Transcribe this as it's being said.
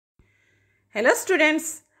Hello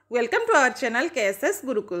students, welcome to our channel KSS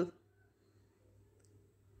Gurukul.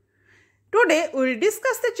 Today we will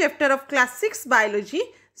discuss the chapter of class 6 biology,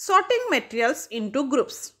 sorting materials into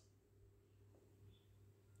groups.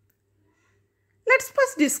 Let's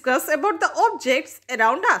first discuss about the objects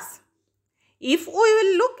around us. If we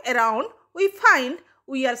will look around, we find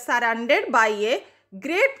we are surrounded by a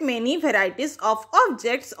great many varieties of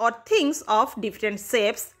objects or things of different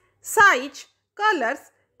shapes, size,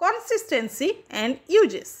 colors, consistency and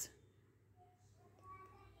uses.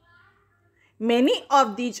 Many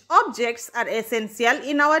of these objects are essential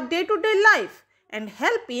in our day-to-day life and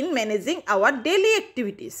help in managing our daily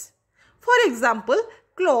activities. For example,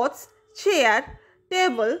 clothes, chair,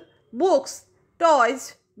 table, books,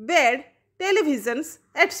 toys, bed, televisions,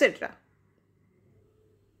 etc.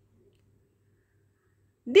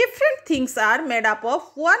 Different things are made up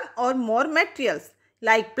of one or more materials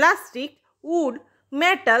like plastic, wood,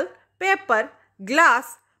 metal, paper,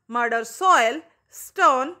 glass, mud or soil,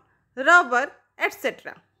 stone, rubber,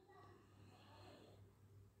 etc.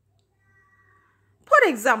 For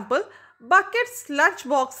example, buckets, lunch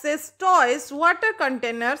boxes, toys, water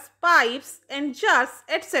containers, pipes and jars,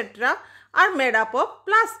 etc. are made up of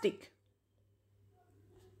plastic.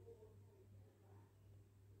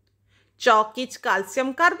 Chalk is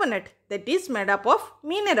calcium carbonate, that is made up of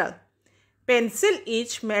mineral. Pencil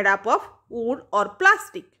is made up of wood or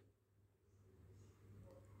plastic.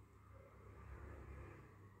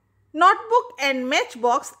 Notebook and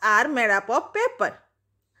matchbox are made up of paper.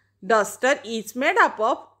 Duster is made up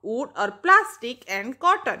of wood or plastic and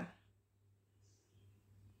cotton.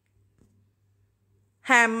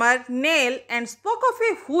 Hammer, nail and spoke of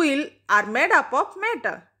a wheel are made up of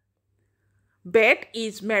metal. Bat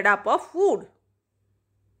is made up of wood.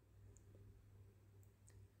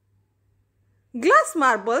 Glass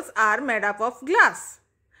marbles are made up of glass.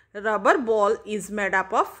 Rubber ball is made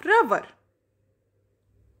up of rubber.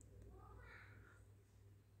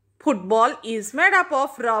 Football is made up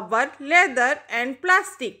of rubber, leather and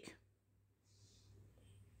plastic.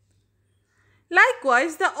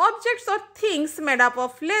 Likewise, the objects or things made up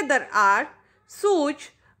of leather are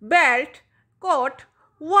shoes, belt, coat,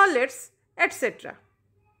 wallets, etc.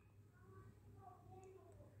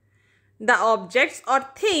 The objects or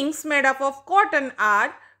things made up of cotton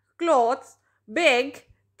are clothes, bag,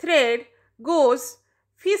 thread, gauze,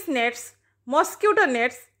 fish nets, mosquito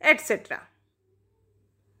nets, etc.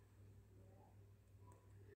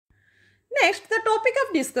 Next, the topic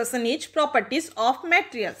of discussion is properties of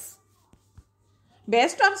materials.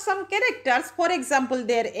 Based on some characters, for example,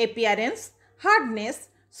 their appearance, hardness,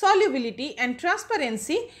 solubility and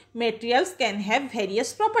transparency, materials can have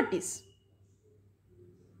various properties.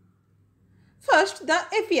 First, the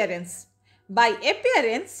appearance. By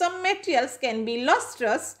appearance, some materials can be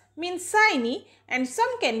lustrous, means shiny, and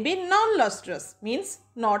some can be non-lustrous, means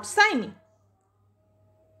not shiny.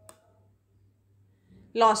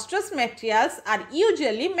 Lustrous materials are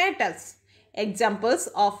usually metals. Examples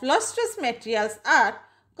of lustrous materials are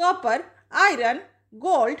copper, iron,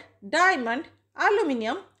 gold, diamond,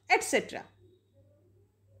 aluminium, etc.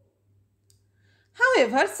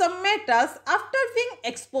 However, some metals, after being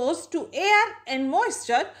exposed to air and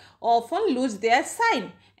moisture, often lose their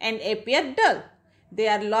shine and appear dull. They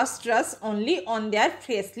are lustrous only on their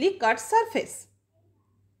freshly cut surface.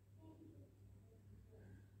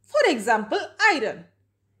 For example, iron.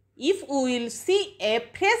 If we will see a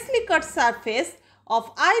freshly cut surface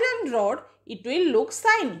of iron rod, it will look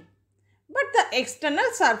shiny. But the external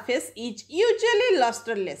surface is usually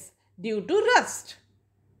lustreless due to rust.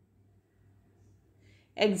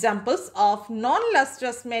 Examples of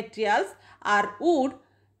non-lustrous materials are wood,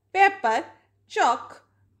 paper, chalk,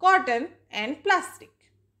 cotton and plastic.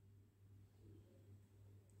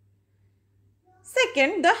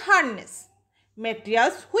 Second, the hardness.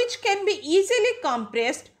 Materials which can be easily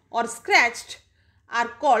compressed or scratched are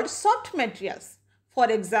called soft materials.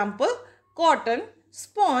 For example, cotton,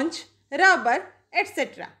 sponge, rubber,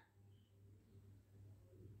 etc.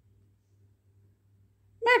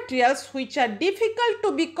 Materials which are difficult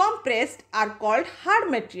to be compressed are called hard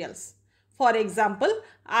materials. For example,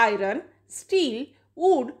 iron, steel,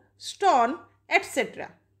 wood, stone,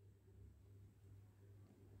 etc.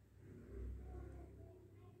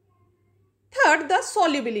 Third, the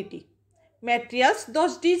solubility. Materials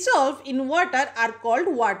those dissolve in water are called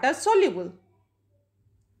water soluble.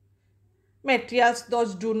 Materials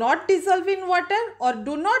those do not dissolve in water or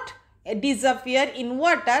do not disappear in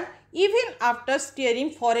water even after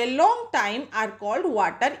stirring for a long time are called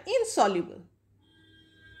water insoluble.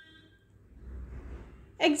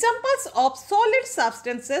 Examples of solid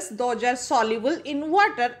substances those are soluble in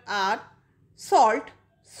water are salt,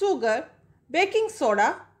 sugar, baking soda,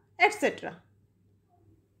 etc.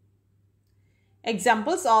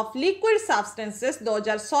 Examples of liquid substances those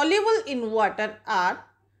are soluble in water are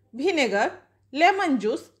vinegar, lemon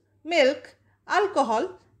juice, milk,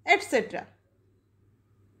 alcohol, etc.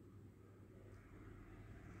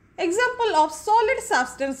 Example of solid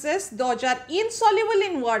substances those are insoluble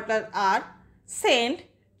in water are sand,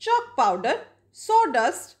 chalk powder,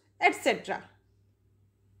 sawdust, etc.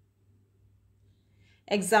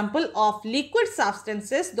 Example of liquid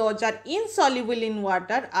substances those are insoluble in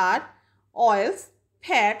water are oils,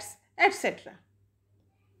 fats, etc.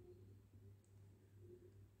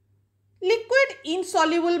 Liquid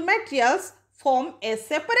insoluble materials form a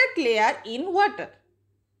separate layer in water.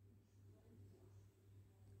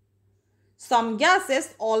 Some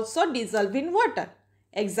gases also dissolve in water.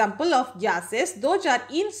 Example of gases those are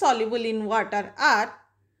insoluble in water are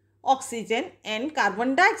oxygen and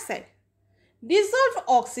carbon dioxide. Dissolved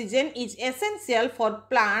oxygen is essential for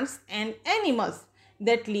plants and animals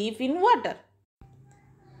that live in water.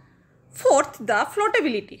 Fourth, the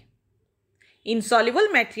floatability. Insoluble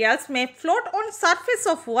materials may float on surface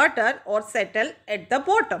of water or settle at the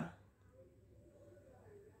bottom.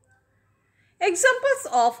 Examples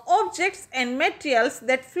of objects and materials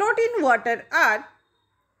that float in water are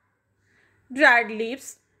dried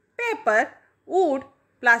leaves, paper, wood,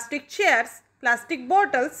 plastic chairs, plastic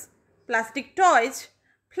bottles, plastic toys,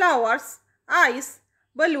 flowers, ice,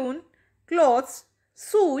 balloon, clothes,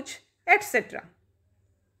 shoes, etc.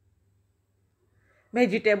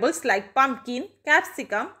 Vegetables like pumpkin,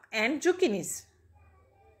 capsicum and zucchinis.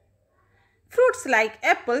 Fruits like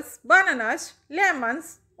apples, bananas,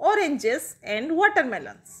 lemons, oranges and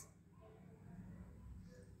watermelons.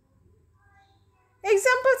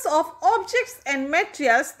 Examples of objects and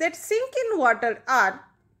materials that sink in water are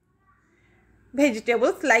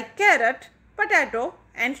vegetables like carrot, potato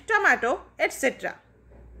and tomato, etc.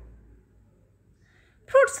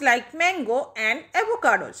 Fruits like mango and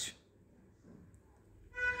avocados.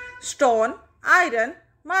 Stone, iron,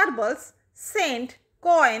 marbles, sand,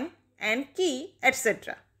 coin and key,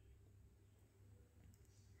 etc.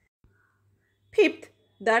 Fifth,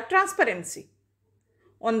 the transparency.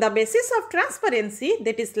 On the basis of transparency,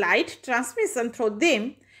 that is light transmission through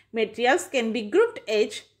them, materials can be grouped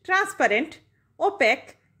as transparent,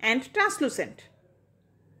 opaque and translucent.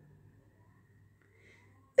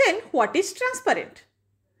 Then what is transparent?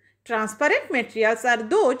 Transparent materials are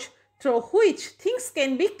those through which things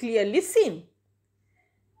can be clearly seen.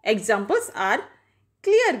 Examples are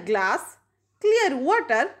clear glass, clear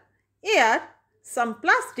water, air, some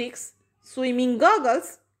plastics, swimming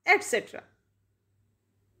goggles, etc.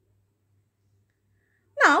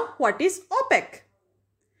 Now, what is opaque?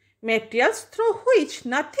 Materials through which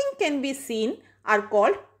nothing can be seen are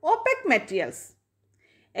called opaque materials.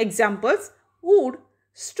 Examples: wood,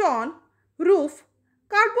 stone, roof,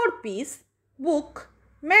 cardboard piece, book,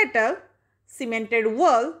 metal, cemented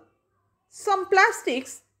wall, some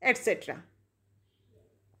plastics, etc.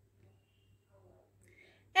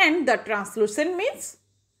 And the translucent means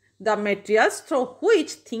the materials through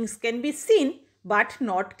which things can be seen but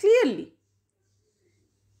not clearly.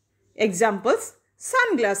 Examples: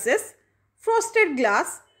 sunglasses, frosted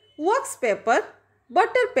glass, wax paper,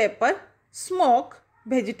 butter paper, smoke,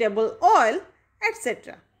 vegetable oil,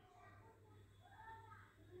 etc.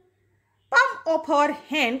 Palm of our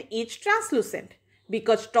hand is translucent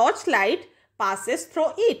because torchlight passes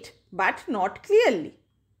through it but not clearly.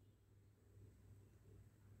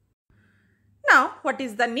 Now, what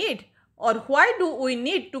is the need or why do we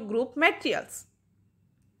need to group materials?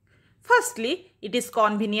 Firstly, it is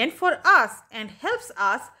convenient for us and helps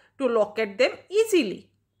us to locate them easily.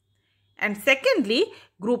 And secondly,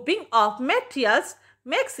 grouping of materials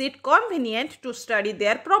makes it convenient to study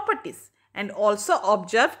their properties and also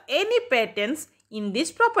observe any patterns in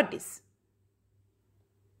these properties.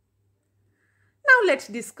 Now let's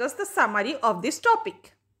discuss the summary of this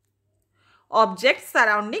topic. Objects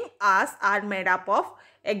surrounding us are made up of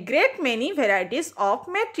a great many varieties of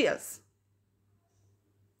materials.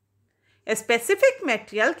 A specific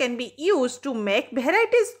material can be used to make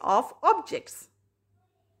varieties of objects.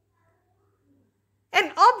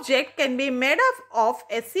 An object can be made up of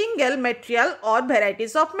a single material or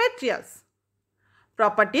varieties of materials.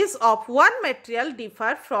 Properties of one material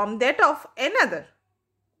differ from that of another.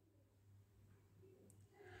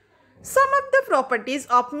 Some of the properties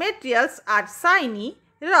of materials are shiny,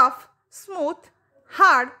 rough, smooth,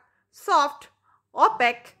 hard, soft,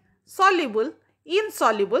 opaque, soluble,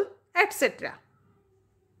 insoluble, etc.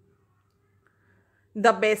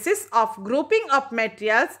 The basis of grouping of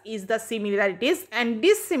materials is the similarities and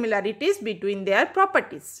dissimilarities between their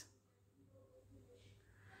properties.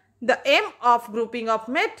 The aim of grouping of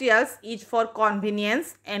materials is for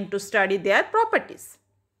convenience and to study their properties.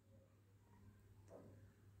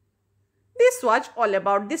 This was all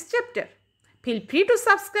about this chapter. Feel free to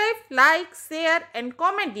subscribe, like, share and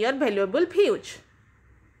comment your valuable views.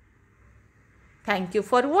 Thank you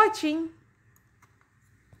for watching.